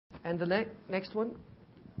And the next one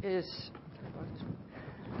is,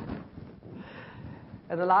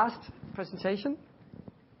 and the last presentation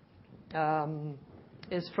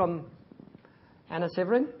is from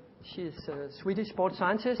Severin. She's a Swedish sports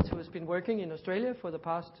scientist who has been working in Australia for the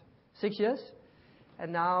past 6 years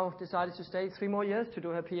and now decided to stay 3 more years to do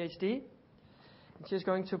her PhD. And she's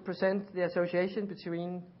going to present the association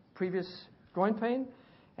between previous groin pain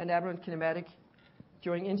and aberrant kinematic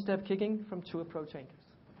during instep kicking from 2 approach angles.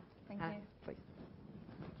 Thank you. Please.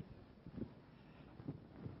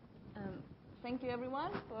 Thank you,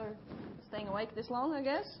 everyone, for staying awake this long, I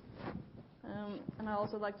guess. And I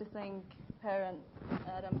also like to thank Per and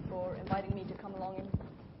Adam for inviting me to come along and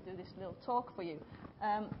do this little talk for you.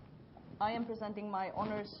 I am presenting my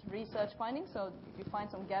honors research findings, so if you find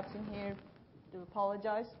some gaps in here, do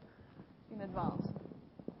apologize in advance.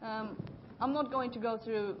 I'm not going to go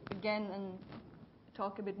through again and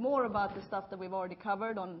talk a bit more about the stuff that we've already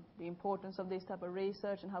covered on the importance of this type of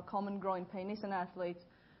research and how common groin pain is in athletes.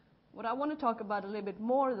 What I want to talk about a little bit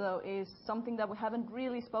more, though, is something that we haven't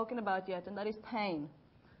really spoken about yet, and that is pain,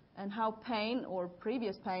 and how pain, or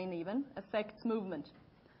previous pain even, affects movement.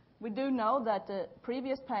 We do know that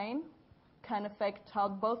previous pain can affect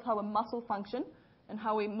both how a muscle function and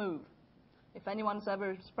how we move. If anyone's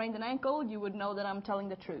ever sprained an ankle, you would know that I'm telling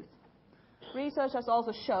the truth. Research has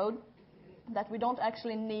also showed that we don't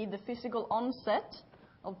actually need the physical onset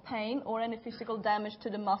of pain or any physical damage to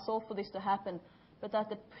the muscle for this to happen, but that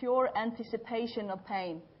the pure anticipation of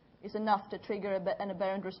pain is enough to trigger an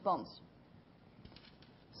aberrant response.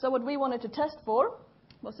 So what we wanted to test for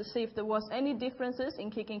was to see if there was any differences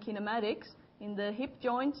in kicking kinematics in the hip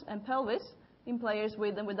joints and pelvis in players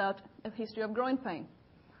with and without a history of groin pain.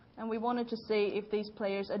 And we wanted to see if these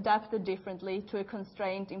players adapted differently to a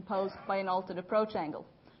constraint imposed by an altered approach angle.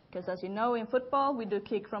 Because as you know, in football, we do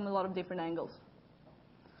kick from a lot of different angles.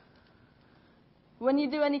 When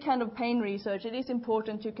you do any kind of pain research, it is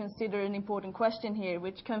important to consider an important question here,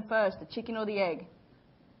 which came first, the chicken or the egg?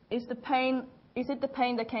 Is it the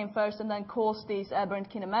pain that came first and then caused these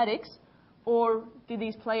aberrant kinematics, or did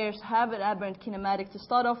these players have an aberrant kinematic to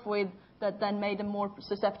start off with that then made them more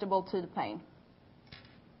susceptible to the pain?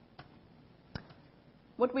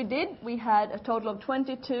 What we did, we had a total of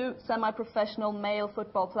 22 semi-professional male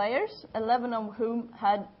football players, 11 of whom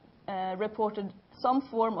had reported some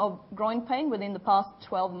form of groin pain within the past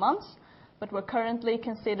 12 months, but were currently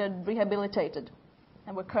considered rehabilitated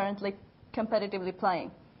and were currently competitively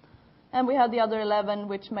playing. And we had the other 11,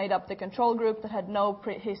 which made up the control group that had no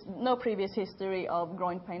previous history of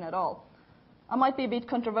groin pain at all. I might be a bit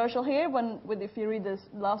controversial here if you read this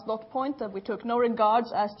last dot point, that we took no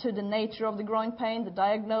regards as to the nature of the groin pain, the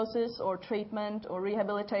diagnosis or treatment or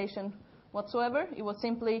rehabilitation whatsoever. It was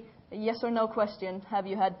simply a yes or no question: have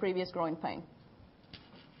you had previous groin pain?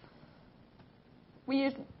 We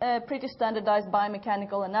used a pretty standardized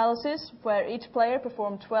biomechanical analysis where each player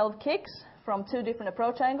performed 12 kicks from 2 different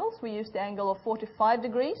approach angles. We used the angle of 45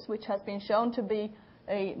 degrees, which has been shown to be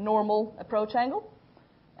a normal approach angle.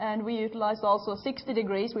 And we utilized also 60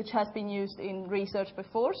 degrees, which has been used in research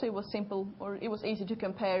before, so it was easy to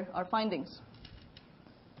compare our findings.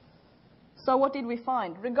 So what did we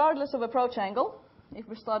find? Regardless of approach angle, if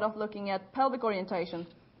we start off looking at pelvic orientation,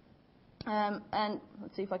 and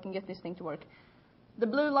let's see if I can get this thing to work. The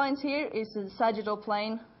blue lines here is the sagittal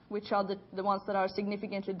plane, which are the ones that are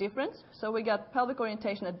significantly different. So we got pelvic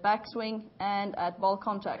orientation at backswing and at ball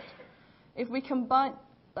contact. If we combine,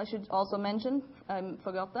 I should also mention, I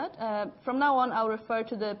forgot that. From now on, I'll refer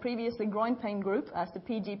to the previously groin pain group as the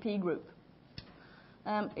PGP group.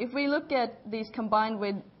 If we look at these combined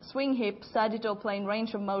with swing hip, sagittal plane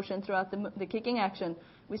range of motion throughout the kicking action,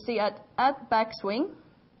 we see at backswing,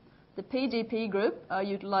 the PGP group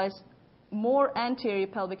utilized more anterior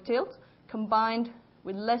pelvic tilt combined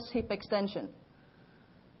with less hip extension.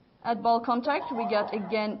 At ball contact, we got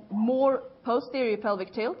again more posterior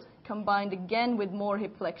pelvic tilt combined again with more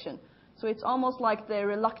hip flexion. So it's almost like they're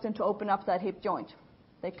reluctant to open up that hip joint.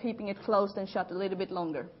 They're keeping it closed and shut a little bit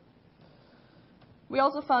longer. We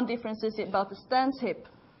also found differences about the stance hip.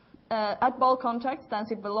 At ball contact, stance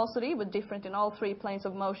hip velocity was different in all 3 planes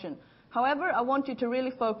of motion. However, I want you to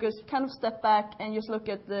really focus, kind of step back and just look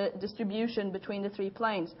at the distribution between the 3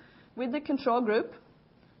 planes. With the control group,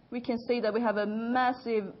 we can see that we have a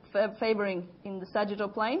massive favoring in the sagittal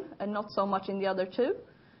plane and not so much in the other 2.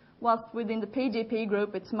 Whilst within the PGP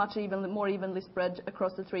group, it's much more evenly spread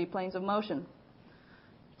across the 3 planes of motion.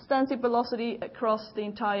 Stance hip velocity across the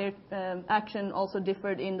entire action also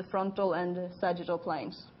differed in the frontal and sagittal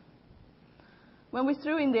planes. When we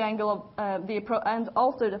threw in the angle of and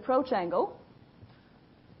altered approach angle,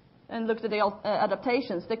 and looked at the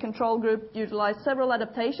adaptations. The control group utilized several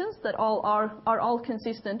adaptations that are all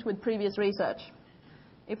consistent with previous research.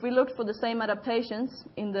 If we looked for the same adaptations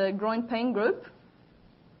in the groin pain group,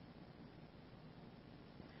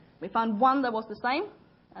 we found one that was the same,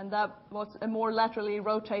 and that was a more laterally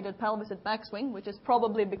rotated pelvis at backswing, which is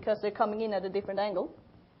probably because they're coming in at a different angle.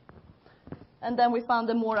 And then we found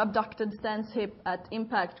a more abducted stance hip at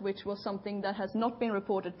impact, which was something that has not been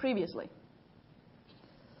reported previously.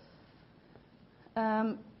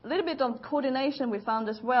 A little bit on coordination we found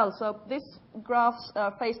as well. So these graphs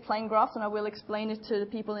are face plane graphs, and I will explain it to the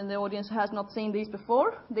people in the audience who has not seen these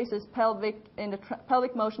before. This is pelvic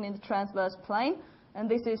motion in the transverse plane, and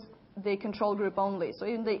this is the control group only. So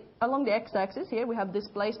along the x-axis here we have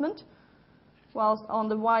displacement, whilst on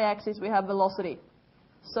the y-axis we have velocity.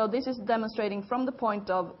 So this is demonstrating from the point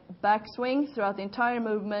of backswing throughout the entire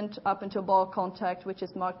movement up until ball contact, which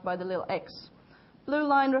is marked by the little x. Blue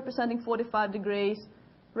line representing 45 degrees,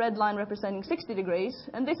 red line representing 60 degrees,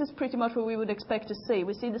 and this is pretty much what we would expect to see.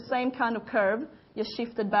 We see the same kind of curve, just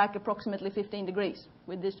shifted back approximately 15 degrees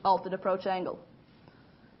with this altered approach angle.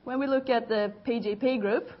 When we look at the PGP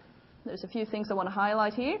group, there's a few things I want to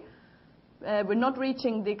highlight here. We're not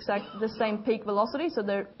reaching the same peak velocity, so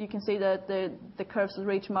there you can see that the curves will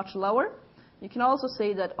reach much lower. You can also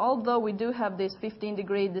see that although we do have this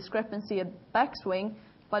 15-degree discrepancy at backswing,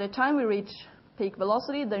 by the time we reach peak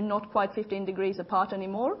velocity, they're not quite 15 degrees apart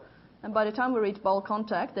anymore. And by the time we reach ball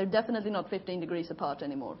contact, they're definitely not 15 degrees apart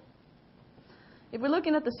anymore. If we're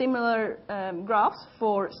looking at the similar graphs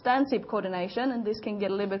for stance hip coordination, and this can get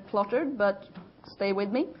a little bit cluttered, but stay with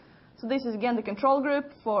me. So this is again the control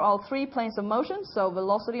group for all three planes of motion, so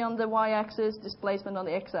velocity on the y-axis, displacement on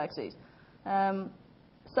the x-axis.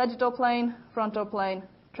 Sagittal plane, frontal plane,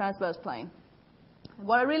 transverse plane.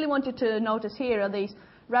 What I really want you to notice here are these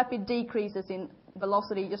rapid decreases in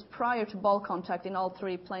velocity just prior to ball contact in all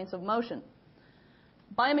three planes of motion.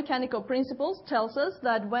 Biomechanical principles tells us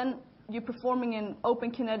that when you're performing an open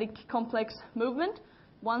kinetic complex movement,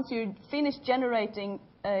 once you finish generating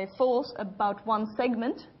a force about one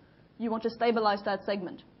segment, you want to stabilize that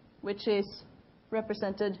segment, which is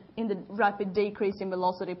represented in the rapid decrease in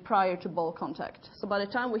velocity prior to ball contact. So by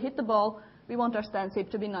the time we hit the ball, we want our stance hip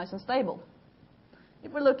to be nice and stable.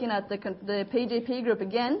 If we're looking at the PGP group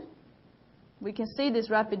again, we can see this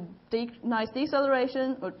rapid, nice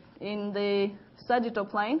deceleration in the sagittal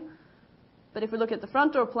plane. But if we look at the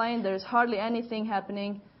frontal plane, there's hardly anything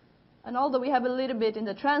happening. And although we have a little bit in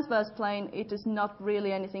the transverse plane, it is not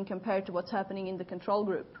really anything compared to what's happening in the control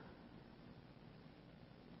group.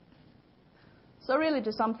 So really,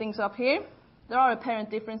 to sum things up here, there are apparent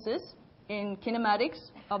differences in kinematics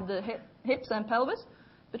of the hips and pelvis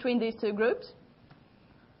between these two groups.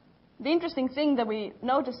 The interesting thing that we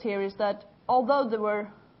notice here is that although there were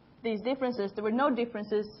these differences, there were no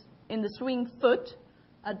differences in the swing foot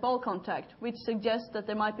at ball contact, which suggests that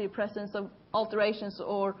there might be a presence of alterations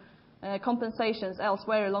or compensations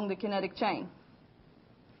elsewhere along the kinetic chain.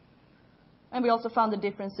 And we also found the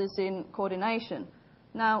differences in coordination.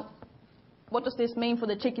 Now, what does this mean for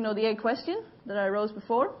the chicken or the egg question that I raised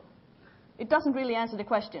before? It doesn't really answer the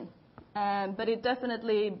question, but it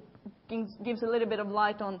definitely gives a little bit of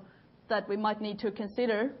light on that we might need to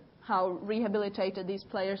consider how rehabilitated these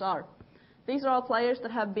players are. These are all players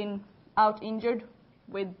that have been out injured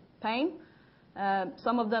with pain.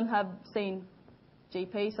 Some of them have seen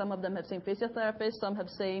GP, some of them have seen physiotherapists, some have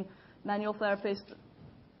seen manual therapists,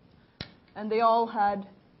 and they all had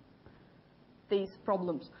these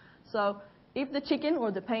problems. So if the chicken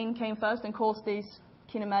or the pain came first and caused these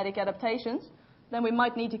kinematic adaptations, then we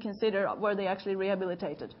might need to consider were they actually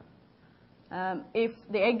rehabilitated. If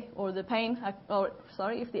the egg or the pain,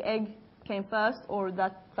 if the egg came first, or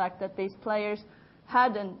that fact that these players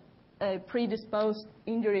had a predisposed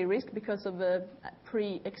injury risk because of a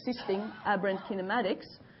pre-existing aberrant kinematics,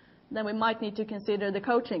 then we might need to consider the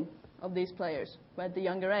coaching of these players at the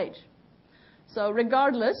younger age. So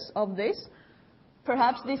regardless of this,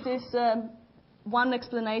 perhaps this is one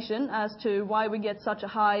explanation as to why we get such a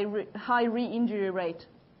high re-injury rate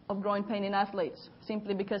of groin pain in athletes,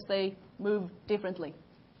 simply because they move differently.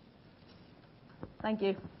 Thank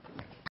you.